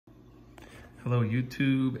Hello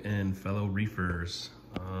YouTube and fellow reefers.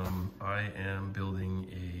 I am building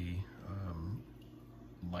a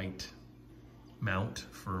light mount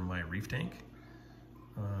for my reef tank.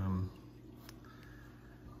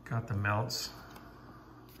 Got the mounts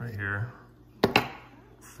right here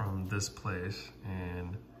from this place,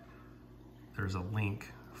 and there's a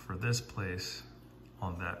link for this place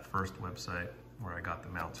on that first website where I got the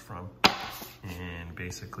mounts from, and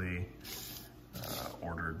basically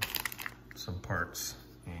ordered some parts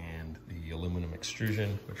and the aluminum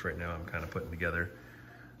extrusion, which right now I'm kind of putting together.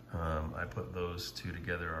 I put those two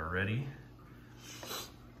together already.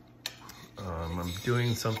 I'm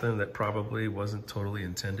doing something that probably wasn't totally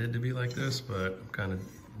intended to be like this, but kind of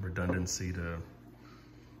redundancy to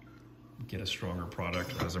get a stronger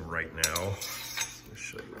product as of right now. Let me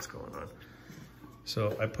show you what's going on.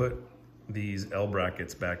 So I put these L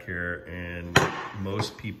brackets back here, and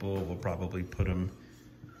most people will probably put them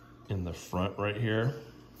in the front right here.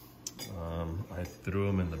 I threw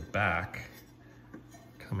them in the back,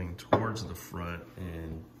 coming towards the front,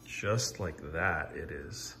 and just like that, it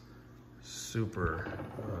is super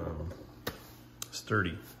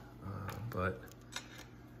sturdy, but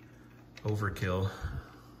overkill.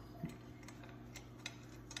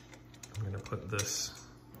 I'm gonna put this,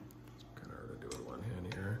 kind of hard to do it with one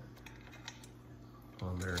hand here,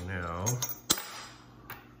 on there now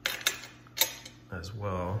as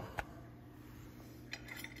well.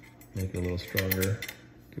 Make it a little stronger,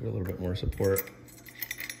 give it a little bit more support.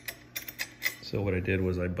 So what I did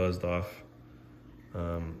was I buzzed off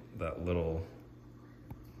that little,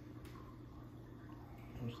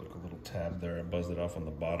 there's like a little tab there. I buzzed it off on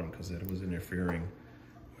the bottom because it was interfering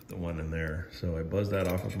with the one in there. So I buzzed that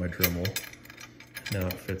off with my Dremel. Now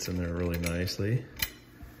it fits in there really nicely.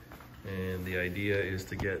 And the idea is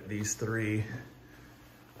to get these three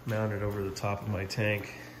mounted over the top of my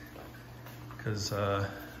tank, because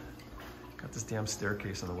got this damn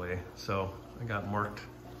staircase in the way. So I got marked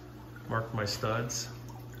my studs,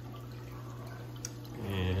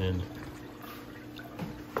 and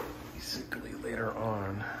basically later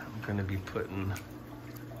on I'm going to be putting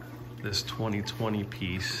this 20/20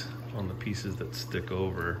 piece on the pieces that stick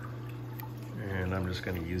over, and I'm just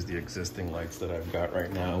going to use the existing lights that I've got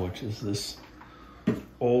right now, which is this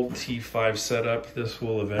old T5 setup. This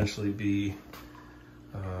will eventually be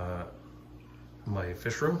my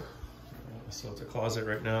fish room. So it's a closet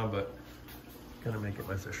right now, but I'm gonna make it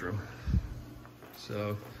my fish room.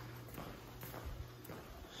 So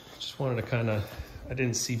just wanted to kind of, I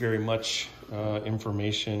didn't see very much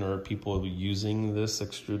information or people using this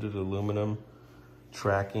extruded aluminum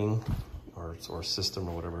tracking or system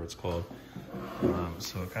or whatever it's called.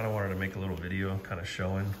 So I kind of wanted to make a little video kind of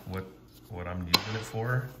showing what I'm using it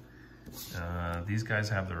for. These guys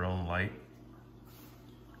have their own light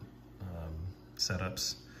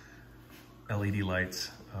setups, LED lights.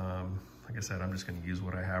 Like I said, I'm just going to use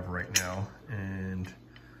what I have right now, and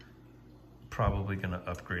probably going to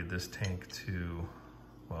upgrade this tank to,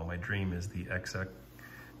 well, my dream is the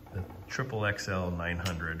triple XL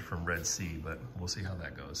 900 from Red Sea, but we'll see how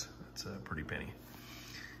that goes. It's a pretty penny.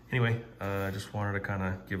 Anyway, I just wanted to kind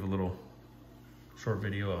of give a little short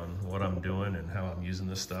video on what I'm doing and how I'm using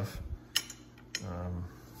this stuff. Well,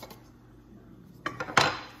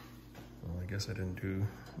 I guess I didn't do,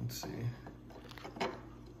 let's see,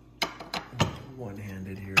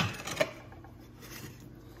 one-handed here.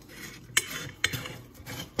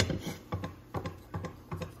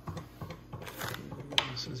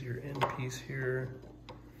 This is your end piece here.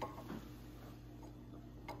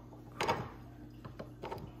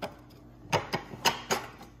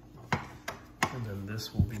 And then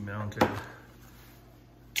this will be mounted.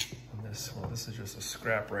 And this, well, this is just a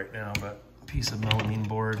scrap right now, but a piece of melamine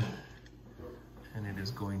board. And it is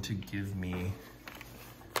going to give me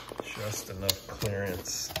just enough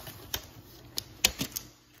clearance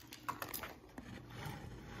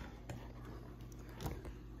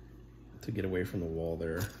to get away from the wall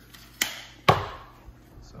there.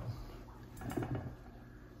 So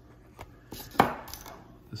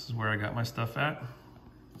this is where I got my stuff at.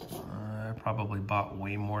 I probably bought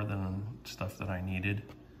way more than stuff that I needed,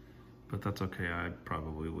 but that's okay. I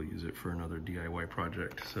probably will use it for another DIY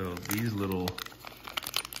project. So these little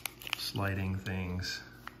sliding things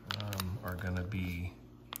are gonna be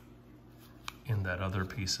in that other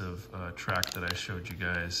piece of track that I showed you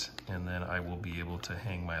guys, and then I will be able to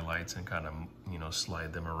hang my lights and kind of, you know,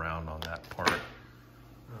 slide them around on that part.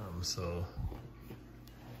 So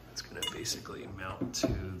it's gonna basically mount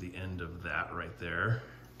to the end of that right there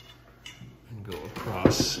and go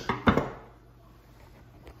across.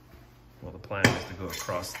 Well, the plan is to go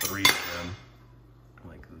across 3 of them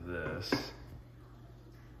like this.